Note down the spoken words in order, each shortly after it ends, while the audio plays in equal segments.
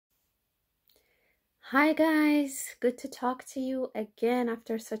Hi guys, good to talk to you again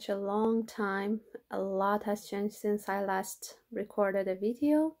after such a long time. A lot has changed since I last recorded a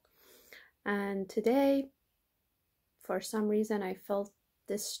video, and today, for some reason, I felt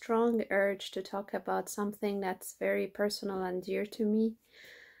this strong urge to talk about something that's very personal and dear to me,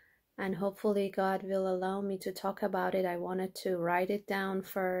 and hopefully God will allow me to talk about it. I wanted to write it down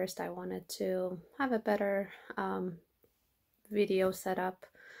first. I wanted to have a better video set up.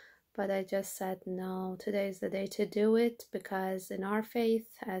 But I just said, no, today is the day to do it, because in our faith,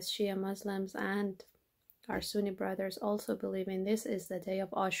 as Shia Muslims and our Sunni brothers also believe in, this is the day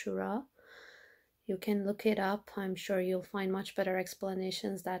of Ashura. You can look it up. I'm sure you'll find much better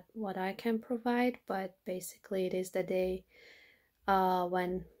explanations than what I can provide. But basically, it is the day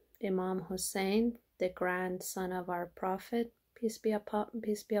when Imam Hussein, the grandson of our Prophet, peace be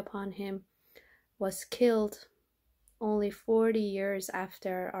upon him, was killed only 40 years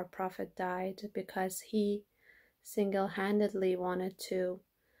after our Prophet died, because he single-handedly wanted to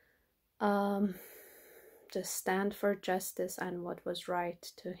just stand for justice and what was right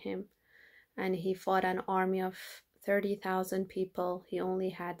to him. And he fought an army of 30,000 people. He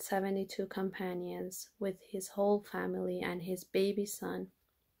only had 72 companions with his whole family and his baby son.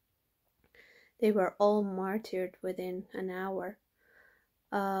 They were all martyred within an hour.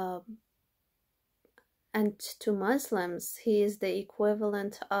 And to Muslims, he is the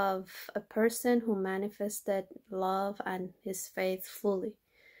equivalent of a person who manifested love and his faith fully.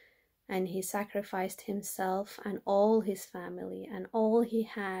 And he sacrificed himself and all his family and all he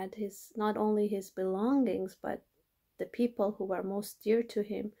had, his not only his belongings, but the people who were most dear to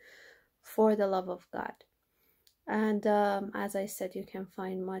him, for the love of God. And as I said, you can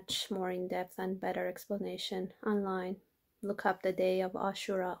find much more in-depth and better explanation online. Look up the day of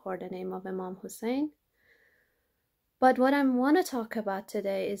Ashura or the name of Imam Hussein. But what I want to talk about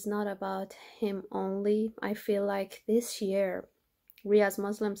today is not about him only. I feel like this year, we as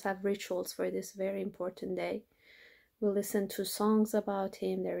Muslims have rituals for this very important day. We listen to songs about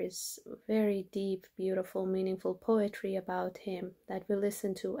him. There is very deep, beautiful, meaningful poetry about him that we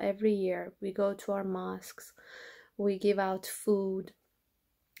listen to every year. We go to our mosques. We give out food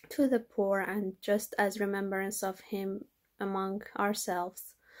to the poor, and just as remembrance of him among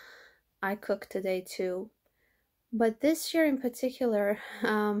ourselves, I cook today too. But this year in particular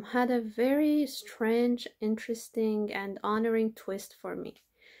had a very strange, interesting, and honoring twist for me.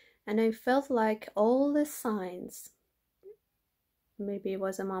 And I felt like all the signs, maybe it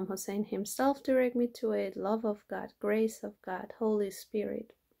was Imam Hussein himself direct me to it, love of God, grace of God, Holy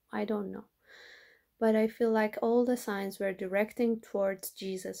Spirit, I don't know. But I feel like all the signs were directing towards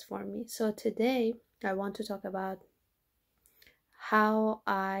Jesus for me. So today I want to talk about how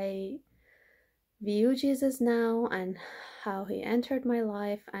I view Jesus now and how he entered my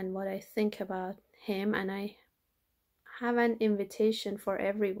life and what I think about him. And I have an invitation for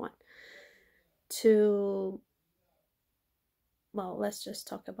everyone to, well, let's just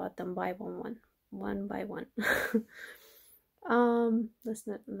talk about them one by one.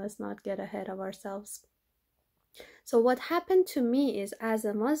 Let's not get ahead of ourselves. So what happened to me is, as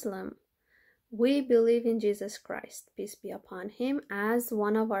a Muslim, we believe in Jesus Christ, peace be upon him, as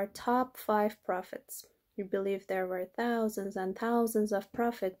one of our top 5 prophets. We believe there were thousands and thousands of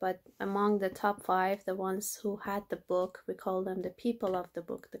prophets, but among the top 5, the ones who had the book, we call them the people of the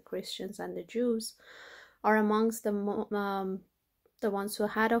book, the Christians and the Jews, are amongst the ones who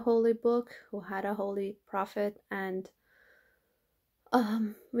had a holy book, who had a holy prophet, and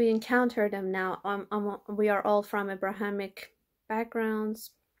we encounter them now. We are all from Abrahamic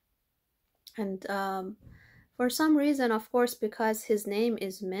backgrounds. And for some reason, of course, because his name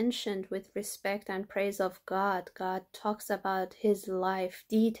is mentioned with respect and praise of God, God talks about his life,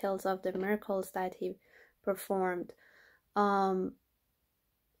 details of the miracles that he performed.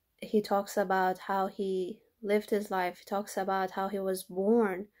 He talks about how he lived his life. He talks about how he was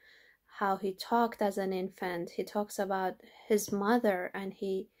born, how he talked as an infant. He talks about his mother, and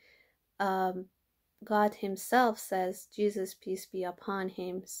he God himself says, Jesus, peace be upon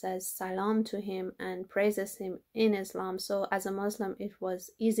him, says salam to him and praises him in Islam. So as a Muslim, it was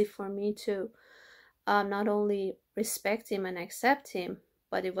easy for me to not only respect him and accept him,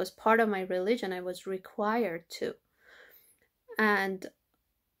 but it was part of my religion. I was required to. And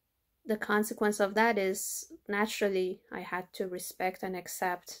the consequence of that is, naturally, I had to respect and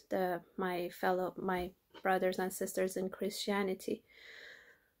accept my brothers and sisters in Christianity.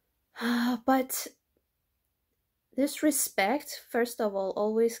 But this respect, first of all,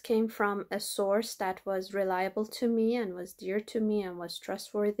 always came from a source that was reliable to me and was dear to me and was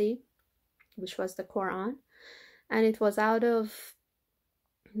trustworthy, which was the Quran. And it was out of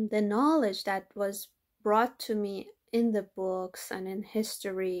the knowledge that was brought to me in the books and in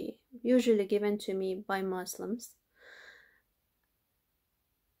history, usually given to me by Muslims.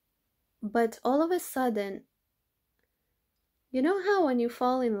 But all of a sudden, you know how when you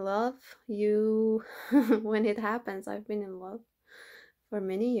fall in love, you, when it happens, I've been in love for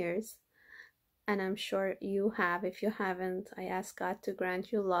many years, and I'm sure you have. If you haven't, I ask God to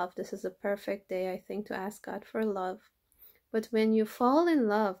grant you love. This is a perfect day, I think, to ask God for love. But when you fall in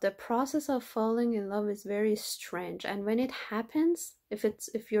love, the process of falling in love is very strange. And when it happens,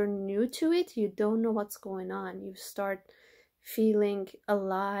 if you're new to it, you don't know what's going on. You start feeling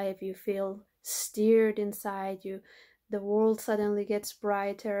alive, you feel stirred inside you. The world suddenly gets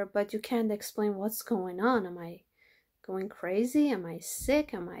brighter, but you can't explain what's going on. Am I going crazy? Am I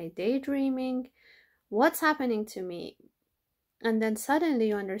sick? Am I daydreaming? What's happening to me? And then suddenly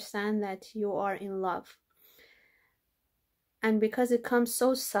you understand that you are in love. And because it comes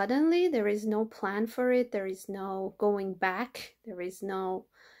so suddenly, there is no plan for it. There is no going back. There is no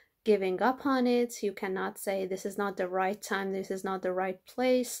giving up on it. You cannot say, this is not the right time. This is not the right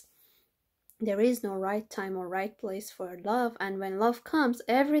place. There is no right time or right place for love. And when love comes,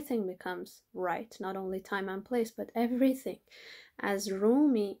 everything becomes right. Not only time and place, but everything. As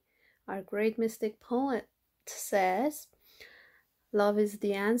Rumi, our great mystic poet, says, love is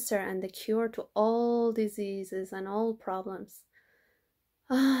the answer and the cure to all diseases and all problems.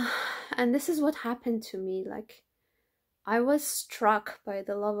 And this is what happened to me. Like, I was struck by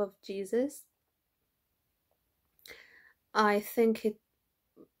the love of Jesus. I think it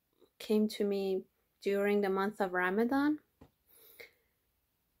came to me during the month of Ramadan.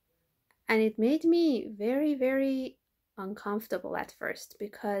 And it made me very, very uncomfortable at first,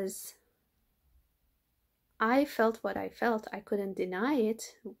 because I felt what I felt. I couldn't deny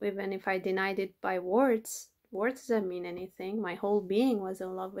it. Even if I denied it by words, words didn't mean anything. My whole being was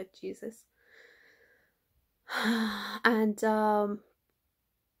in love with Jesus. And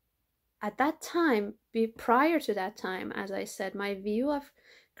at that time, prior to that time, as I said, my view of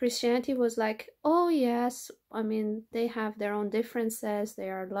Christianity was like, oh yes, I mean, they have their own differences, they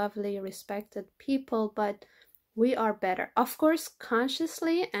are lovely, respected people, but we are better. Of course,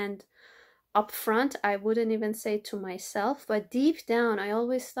 consciously and upfront, I wouldn't even say to myself, but deep down, I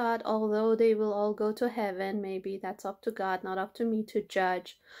always thought, although they will all go to heaven, maybe that's up to God, not up to me to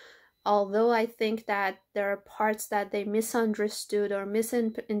judge. Although I think that there are parts that they misunderstood or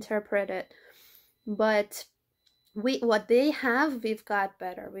misinterpreted, but what they have, we've got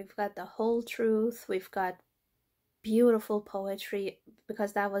better. We've got the whole truth. We've got beautiful poetry,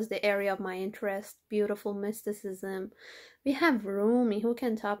 because that was the area of my interest. Beautiful mysticism. We have Rumi. Who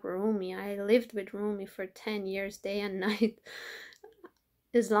can top Rumi? I lived with Rumi for 10 years, day and night.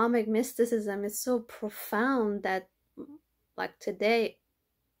 Islamic mysticism is so profound that, like, today,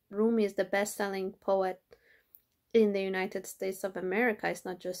 Rumi is the best-selling poet in the United States of America. It's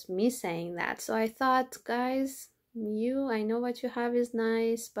not just me saying that. So I thought, guys, I know what you have is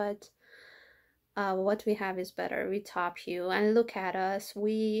nice, but what we have is better. We top you. And look at us.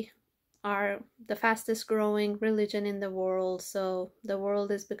 We are the fastest growing religion in the world. So the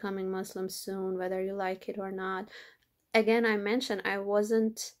world is becoming Muslim soon, whether you like it or not. Again, I mentioned I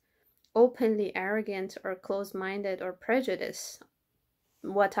wasn't openly arrogant or closed-minded or prejudiced.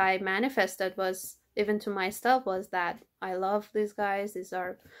 What I manifested was, even to myself, was that I love these guys. These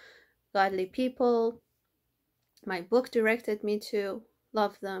are godly people. My book directed me to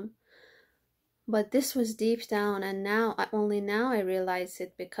love them. But this was deep down, and only now I realize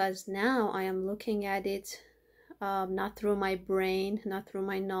it, because now I am looking at it not through my brain, not through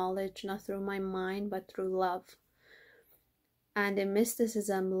my knowledge, not through my mind, but through love. And in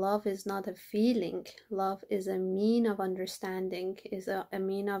mysticism, love is not a feeling. Love is a mean of understanding, is a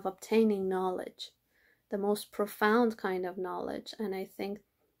mean of obtaining knowledge, the most profound kind of knowledge. And I think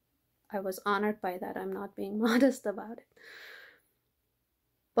I was honored by that. I'm not being modest about it.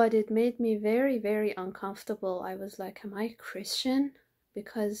 But it made me very, very uncomfortable. I was like, am I Christian?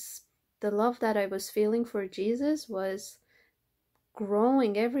 Because the love that I was feeling for Jesus was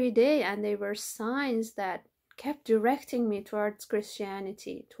growing every day, and they were signs that kept directing me towards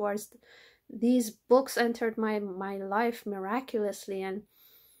Christianity, towards these books entered my life miraculously and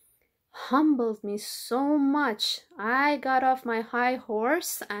humbled me so much. I got off my high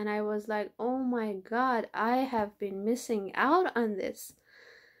horse and I was like, oh my God, I have been missing out on this.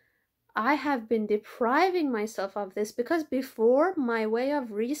 I have been depriving myself of this, because before, my way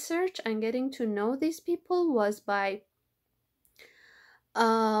of research and getting to know these people was by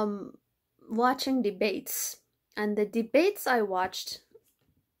watching debates. And the debates I watched,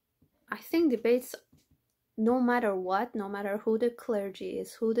 I think debates no matter what, no matter who the clergy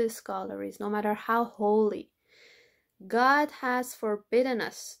is, who the scholar is, no matter how holy, God has forbidden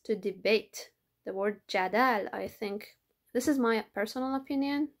us to debate. The word jadal, I think, this is my personal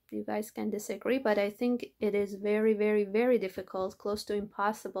opinion, you guys can disagree, but I think it is very, very, very difficult, close to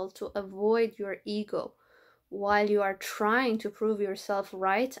impossible, to avoid your ego while you are trying to prove yourself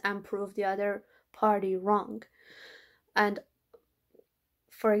right and prove the other party wrong. And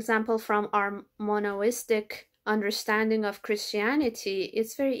for example, from our monoistic understanding of Christianity,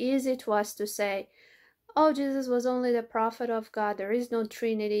 it's very easy to us to say, oh, Jesus was only the prophet of God, there is no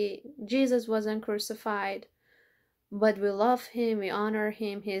Trinity, Jesus wasn't crucified, but we love him, we honor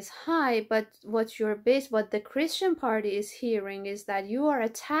him, he is high. But what the Christian party is hearing is that you are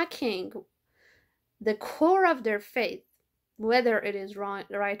attacking the core of their faith, whether it is wrong,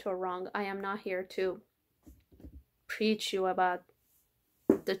 right or wrong. I am not here to preach you about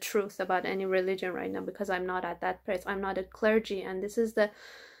the truth about any religion right now, because I'm not at that place. I'm not a clergy, and this is the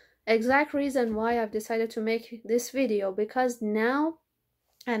exact reason why I've decided to make this video, because now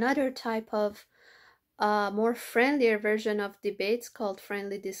another type of more friendlier version of debates called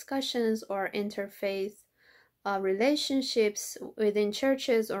friendly discussions or interfaith relationships within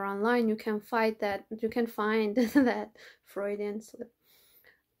churches or online, you can find that Freudian slip,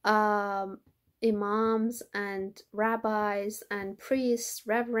 imams and rabbis and priests,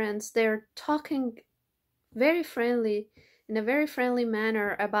 reverends, they're talking very friendly, in a very friendly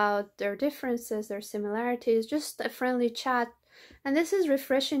manner, about their differences, their similarities, just a friendly chat, and this is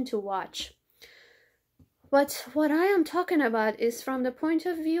refreshing to watch. But what I am talking about is from the point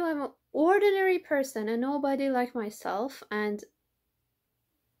of view of an ordinary person, a nobody like myself, and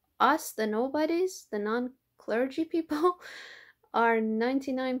us, the nobodies, the non-clergy people, are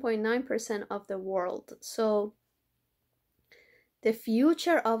 99.9% of the world. So the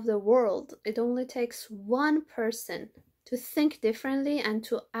future of the world, it only takes one person to think differently and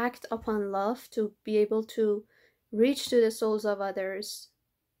to act upon love, to be able to reach to the souls of others,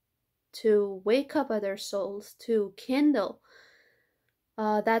 to wake up other souls, to kindle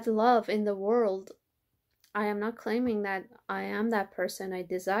that love in the world. I am not claiming that I am that person. I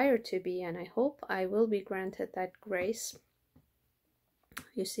desire to be, and I hope I will be granted that grace.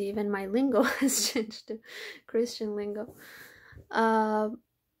 You see, even my lingo has changed to Christian lingo. But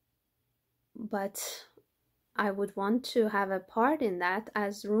I would want to have a part in that.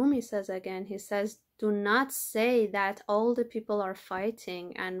 As Rumi says again, he says, do not say that all the people are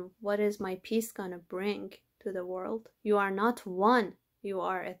fighting and what is my peace gonna bring to the world. You are not one, you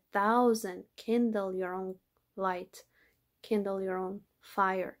are 1,000. Kindle your own light, kindle your own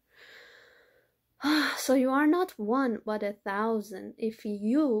fire. So you are not one but 1,000. If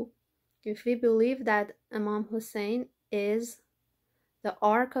we believe that Imam Hussein is the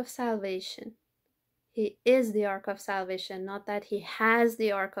ark of salvation, he is the ark of salvation, not that he has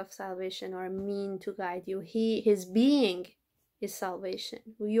the ark of salvation or mean to guide you. His being is salvation.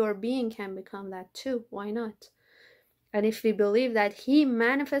 Your being can become that too. Why not? And if we believe that he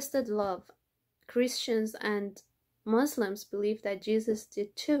manifested love, Christians and Muslims believe that Jesus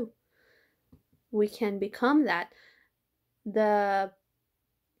did too. We can become that.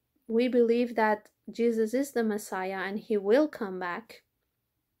 We believe that Jesus is the Messiah and he will come back.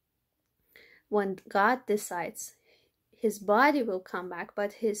 When God decides, his body will come back,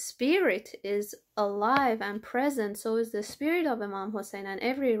 but his spirit is alive and present. So is the spirit of Imam Hussein and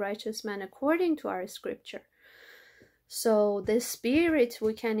every righteous man according to our scripture. So the spirit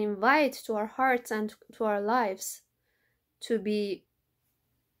we can invite to our hearts and to our lives to be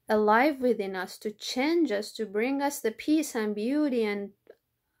alive within us, to change us, to bring us the peace and beauty and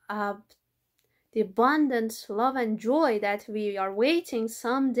the abundant love and joy that we are waiting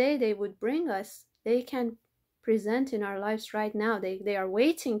someday they would bring us. They can present in our lives right now. They are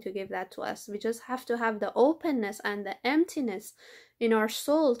waiting to give that to us. We just have to have the openness and the emptiness in our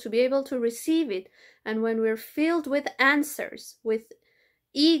soul to be able to receive it. And when we're filled with answers, with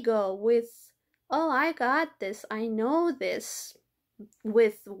ego, with, oh, I got this, I know this,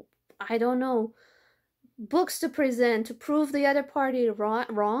 with, I don't know, books to present to prove the other party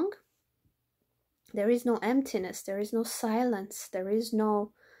wrong, there is no emptiness, there is no silence, there is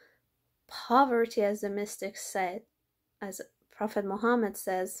no poverty, as the mystics said. As Prophet Muhammad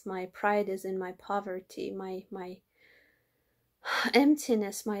says, my pride is in my poverty, my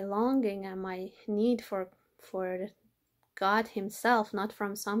emptiness, my longing, and my need for God himself, not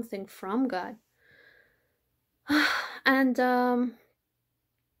from something from God. And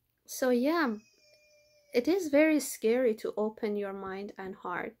so yeah, it is very scary to open your mind and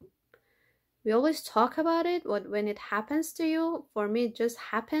heart. We always talk about it when it happens to you. For me, it just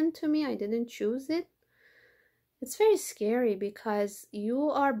happened to me. I didn't choose it. It's very scary because you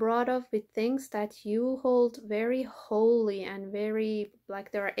are brought up with things that you hold very holy and very,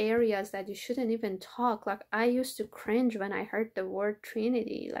 like, there are areas that you shouldn't even talk. Like, I used to cringe when I heard the word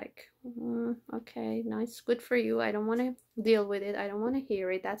Trinity. Like, okay, nice, good for you. I don't want to deal with it. I don't want to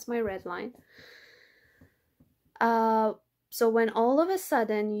hear it. That's my red line. So when all of a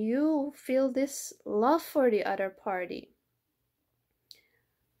sudden you feel this love for the other party,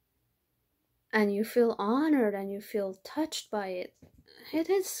 and you feel honored and you feel touched by it, it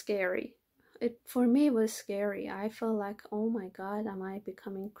is scary. It, for me, was scary. I felt like, oh my god, am I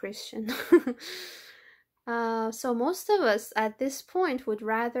becoming Christian? So most of us at this point would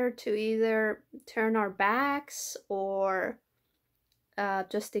rather to either turn our backs or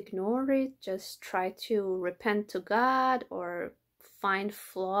just ignore it, just try to repent to God, or find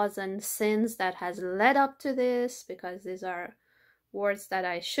flaws and sins that has led up to this, because these are words that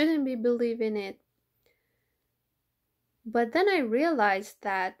I shouldn't be believing it. But then I realized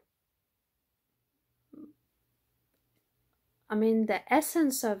that, I mean, the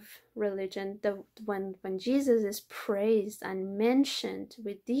essence of religion, when Jesus is praised and mentioned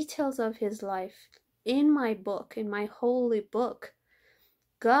with details of his life in my book, in my holy book,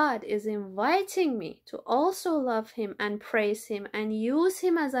 God is inviting me to also love him and praise him and use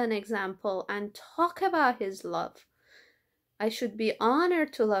him as an example and talk about his love. I should be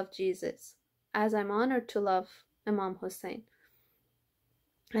honored to love Jesus as I'm honored to love Imam Hussein.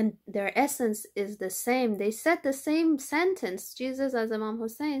 And their essence is the same. They said the same sentence. Jesus as Imam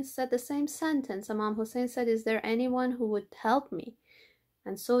Hussein said the same sentence. Imam Hussein said, is there anyone who would help me?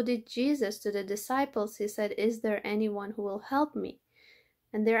 And so did Jesus to the disciples. He said, is there anyone who will help me?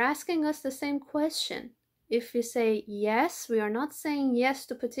 And they're asking us the same question. If we say yes, we are not saying yes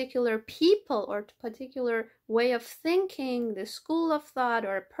to particular people or to particular way of thinking, the school of thought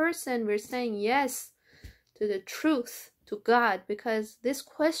or a person. We're saying yes to the truth, to God, because this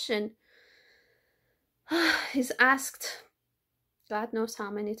question is asked God knows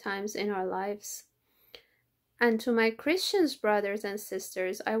how many times in our lives. And to my Christians brothers and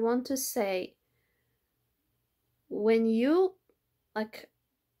sisters, I want to say,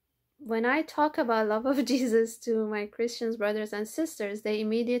 when I talk about love of Jesus to my Christians brothers and sisters, they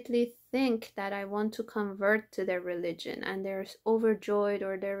immediately think that I want to convert to their religion, and they're overjoyed,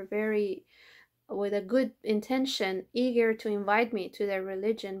 or they're very, with a good intention, eager to invite me to their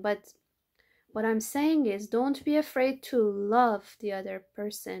religion. But what I'm saying is, don't be afraid to love the other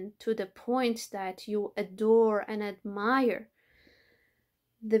person to the point that you adore and admire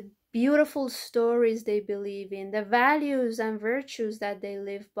the beautiful stories they believe in, the values and virtues that they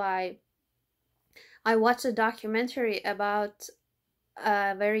live by. I watched a documentary about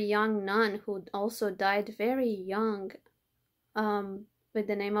a very young nun who also died very young, with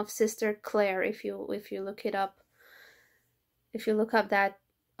the name of Sister Claire. If you look it up, if you look up that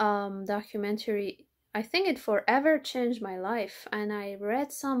documentary, I think it forever changed my life. And I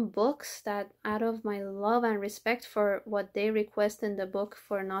read some books that, out of my love and respect for what they request in the book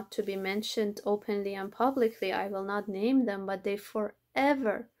for not to be mentioned openly and publicly, I will not name them, but they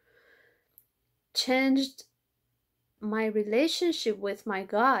forever changed my relationship with my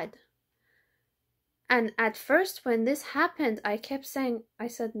God. And at first, when this happened, I kept saying, I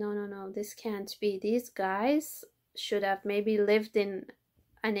said, no, this can't be. These guys should have maybe lived in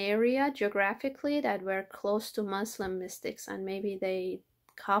an area geographically that were close to Muslim mystics, and maybe they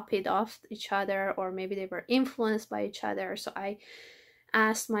copied off each other, or maybe they were influenced by each other. So I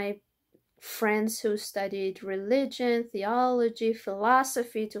asked my friends who studied religion, theology,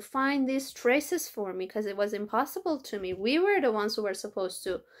 philosophy to find these traces for me, because it was impossible to me. We were the ones who were supposed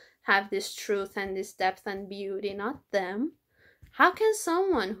to have this truth and this depth and beauty, not them. How can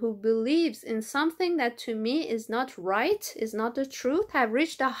someone who believes in something that to me is not right, is not the truth, have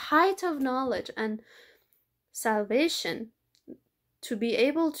reached a height of knowledge and salvation to be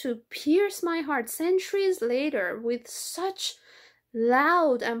able to pierce my heart centuries later with such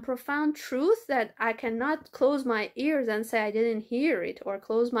loud and profound truth that I cannot close my ears and say I didn't hear it, or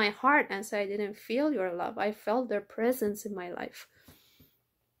close my heart and say I didn't feel your love? I felt their presence in my life.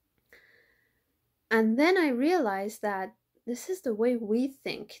 And then I realized that this is the way we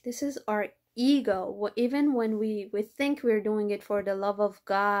think. This is our ego. Even when we think we're doing it for the love of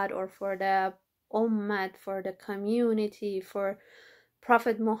God, or for the ummah, for the community, for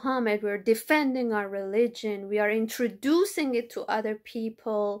Prophet Muhammad, we're defending our religion, we are introducing it to other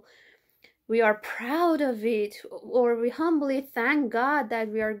people, we are proud of it, or we humbly thank God that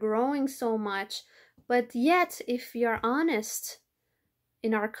we are growing so much. But yet, if we are honest,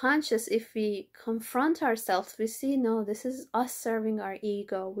 in our conscious, if we confront ourselves, we see, no, this is us serving our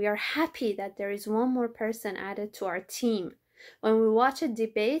ego. We are happy that there is one more person added to our team. When we watch a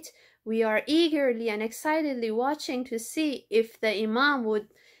debate, we are eagerly and excitedly watching to see if the imam would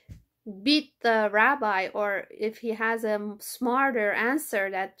beat the rabbi, or if he has a smarter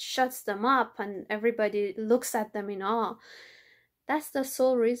answer that shuts them up and everybody looks at them in awe. That's the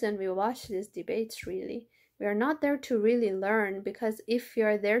sole reason we watch these debates, really. We are not there to really learn, because if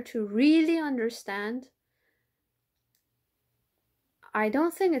you're there to really understand, I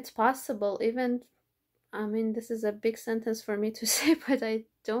don't think it's possible. Even, I mean, this is a big sentence for me to say, but I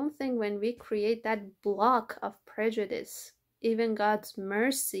don't think when we create that block of prejudice, even God's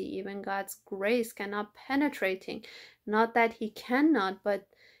mercy, even God's grace cannot penetrating. Not that he cannot, but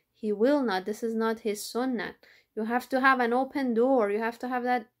he will not. This is not his sunnah. You have to have an open door. You have to have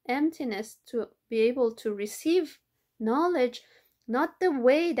that emptiness to be able to receive knowledge, not the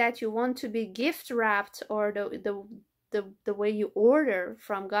way that you want to be gift wrapped, or the way you order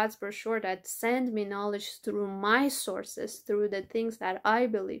from God's brochure that send me knowledge through my sources, through the things that I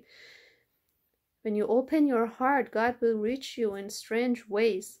believe. When you open your heart, God will reach you in strange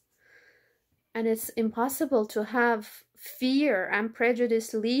ways. And it's impossible to have fear and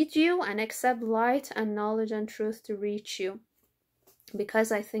prejudice lead you and accept light and knowledge and truth to reach you.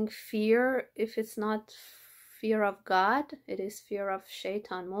 Because I think fear, if it's not fear of God, it is fear of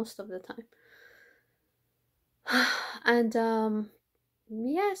shaitan most of the time. And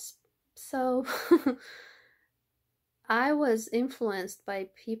yes, so I was influenced by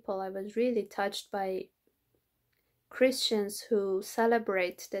people. I was really touched by Christians who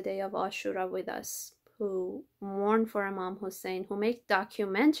celebrate the day of Ashura with us, who mourn for Imam Hussein, who make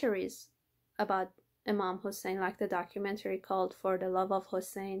documentaries about Imam Hussein, like the documentary called For the Love of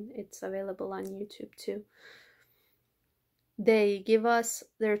Hussein. It's available on YouTube too. They give us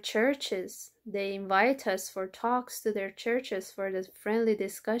their churches. They invite us for talks to their churches, for the friendly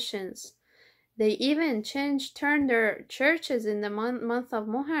discussions. They even turn their churches in the month of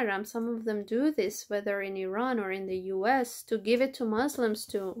Muharram. Some of them do this, whether in Iran or in the US, to give it to Muslims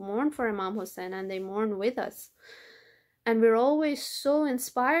to mourn for Imam Hussein, and they mourn with us. And we're always so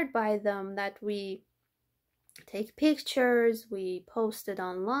inspired by them that we take pictures, we post it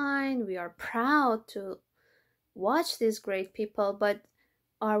online, we are proud to watch these great people. But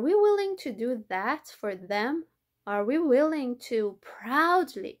are we willing to do that for them? Are we willing to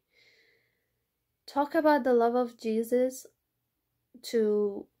proudly talk about the love of Jesus,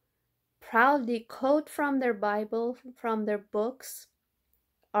 to proudly quote from their Bible, from their books?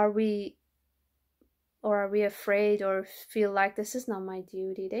 Are we afraid, or feel like this is not my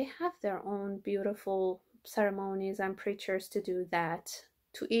duty? They have their own beautiful ceremonies and preachers to do that.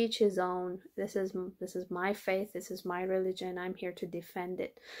 To each his own. This is my faith, this is my religion, I'm here to defend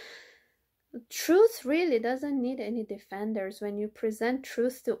it. Truth really doesn't need any defenders. When you present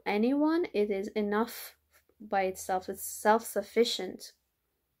truth to anyone, it is enough by itself. It's self-sufficient.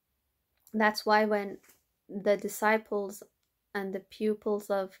 That's why when the disciples and the pupils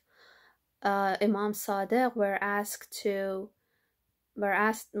of Imam Sadiq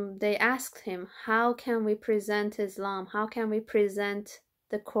they asked him, how can we present Islam? How can we present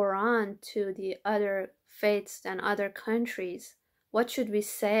the Quran to the other faiths and other countries? What should we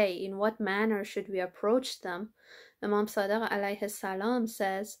say? In what manner should we approach them? Imam Sadiq alayhi salam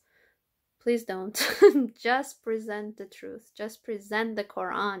says, please don't. Just present the truth. Just present the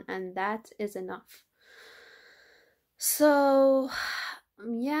Quran, and that is enough. So,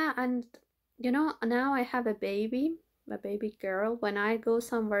 yeah, and now I have a baby girl. When I go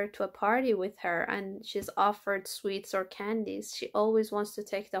somewhere to a party with her and she's offered sweets or candies, she always wants to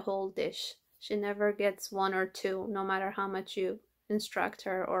take the whole dish. She never gets one or two, no matter how much you instruct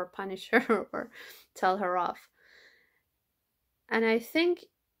her or punish her or tell her off. And I think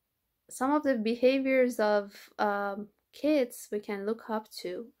some of the behaviors of kids we can look up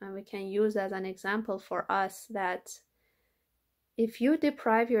to, and we can use as an example for us, that if you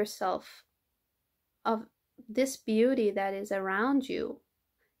deprive yourself of this beauty that is around you,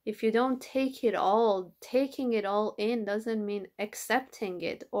 if you don't take it all, taking it all in doesn't mean accepting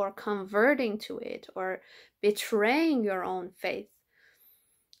it or converting to it or betraying your own faith.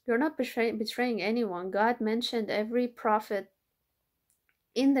 You're not betraying anyone. God mentioned every prophet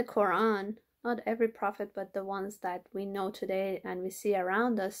in the Quran, not every prophet, but the ones that we know today and we see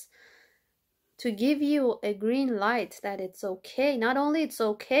around us, to give you a green light that it's okay. Not only it's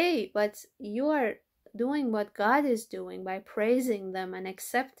okay, but you are doing what God is doing by praising them and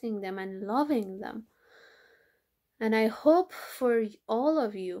accepting them and loving them. And I hope for all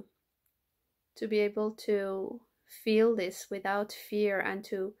of you to be able to feel this without fear, and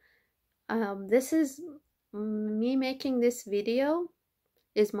to this is me making this video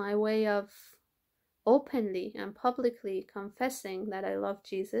is my way of openly and publicly confessing that I love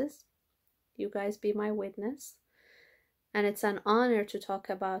Jesus. You guys be my witness. And it's an honor to talk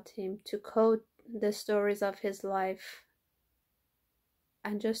about him, to quote the stories of his life,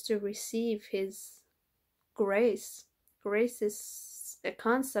 and just to receive his grace. Grace is a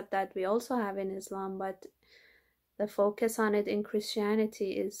concept that we also have in Islam, but the focus on it in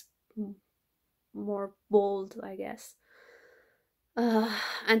Christianity is more bold, I guess.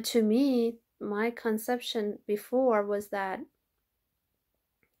 And to me, my conception before was that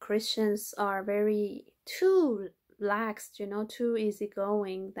Christians are very too lax, too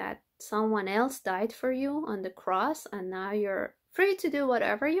easygoing, that someone else died for you on the cross and now you're free to do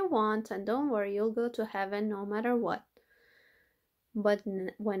whatever you want, and don't worry, you'll go to heaven no matter what. But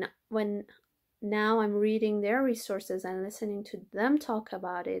when now I'm reading their resources and listening to them talk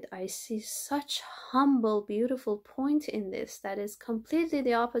about it, I see such humble, beautiful point in this that is completely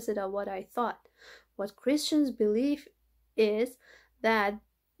the opposite of what I thought. What Christians believe is that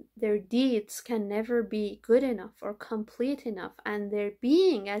their deeds can never be good enough or complete enough, and their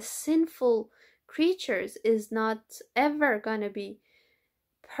being as sinful creatures is not ever going to be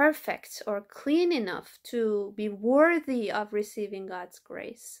perfect or clean enough to be worthy of receiving God's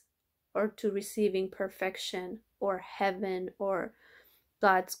grace, or to receiving perfection or heaven or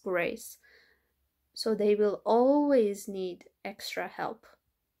God's grace. So they will always need extra help.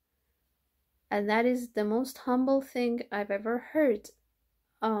 And that is the most humble thing I've ever heard.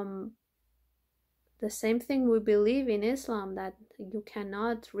 The same thing we believe in Islam, that you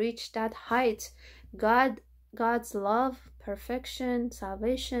cannot reach that height. God's love, perfection,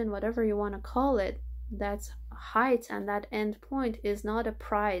 salvation, whatever you want to call it, that's height, and that end point is not a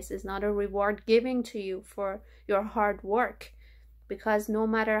prize, is not a reward giving to you for your hard work. Because no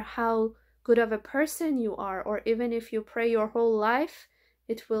matter how good of a person you are, or even if you pray your whole life,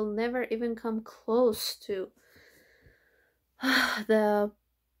 it will never even come close to the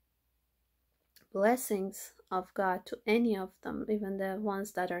blessings of God, to any of them, even the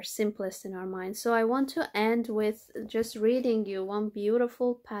ones that are simplest in our minds. So I want to end with just reading you one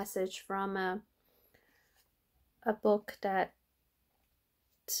beautiful passage from a book that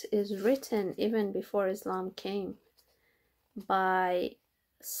is written even before Islam came, by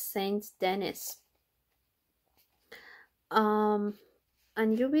Saint Denis.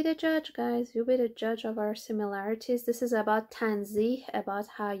 And you be the judge, guys. You be the judge of our similarities. This is about tanzih, about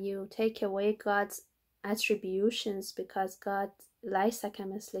how you take away God's attributions, because God, laysa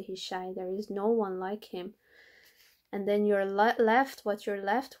kamithlihi shay, there is no one like him. And then what you're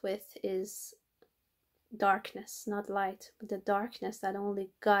left with is darkness, not light, but the darkness that only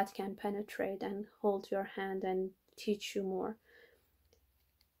God can penetrate and hold your hand and teach you more.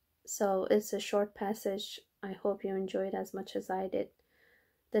 So it's a short passage. I hope you enjoyed as much as I did.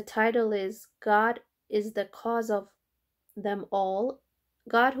 The title is God is the cause of them all.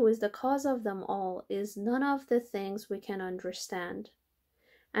 God, who is the cause of them all, is none of the things we can understand.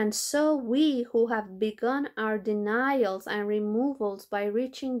 And so we who have begun our denials and removals by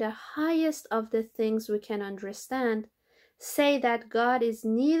reaching the highest of the things we can understand, say that God is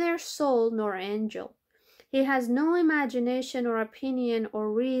neither soul nor angel. He has no imagination or opinion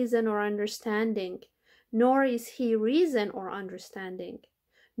or reason or understanding, nor is he reason or understanding,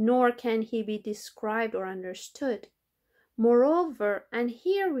 nor can he be described or understood. Moreover, and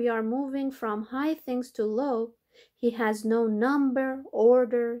here we are moving from high things to low, he has no number,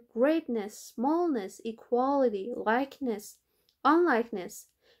 order, greatness, smallness, equality, likeness, unlikeness.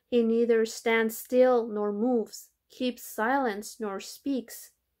 He neither stands still nor moves, keeps silence nor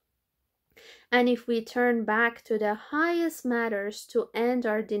speaks. And if we turn back to the highest matters to end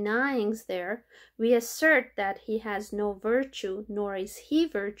our denyings there, we assert that he has no virtue, nor is he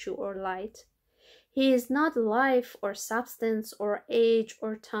virtue or light. He is not life or substance or age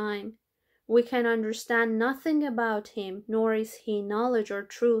or time. We can understand nothing about him, nor is he knowledge or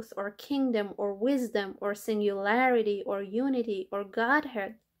truth or kingdom or wisdom or singularity or unity or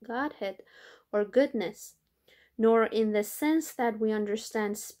Godhead or goodness, nor in the sense that we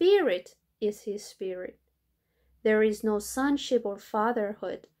understand spirit is his spirit. There is no sonship or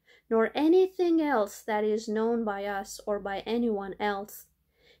fatherhood, nor anything else that is known by us or by anyone else.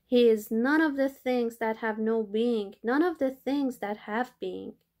 He is none of the things that have no being, none of the things that have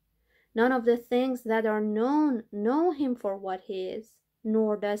being. None of the things that are known know him for what he is,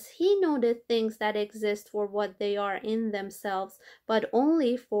 nor does he know the things that exist for what they are in themselves, but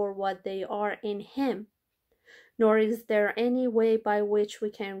only for what they are in him. Nor is there any way by which we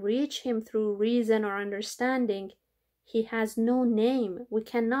can reach him through reason or understanding. He has no name. We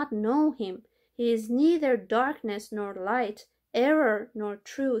cannot know him. He is neither darkness nor light, error nor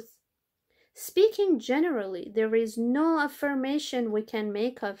truth. Speaking generally, there is no affirmation we can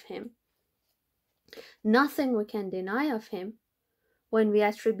make of him, nothing we can deny of him. When we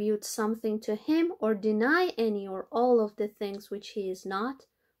attribute something to him or deny any or all of the things which he is not,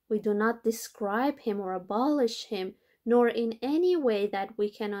 we do not describe him or abolish him, nor in any way that we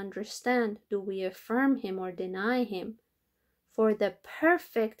can understand do we affirm him or deny him. For the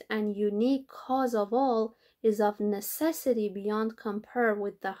perfect and unique cause of all is of necessity beyond compare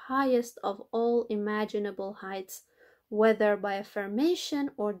with the highest of all imaginable heights, whether by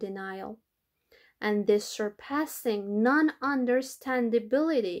affirmation or denial. And this surpassing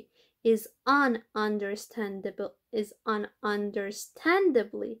non-understandability is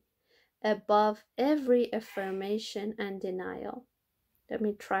ununderstandably above every affirmation and denial. Let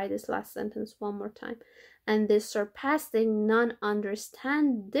me try this last sentence one more time. And this surpassing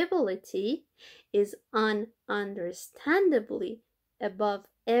non-understandability is ununderstandably above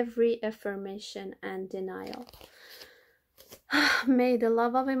every affirmation and denial. May the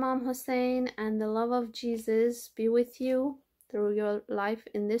love of Imam Hussein and the love of Jesus be with you through your life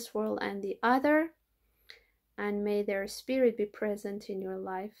in this world and the other, and may their spirit be present in your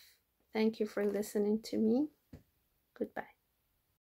life. Thank you for listening to me. Goodbye.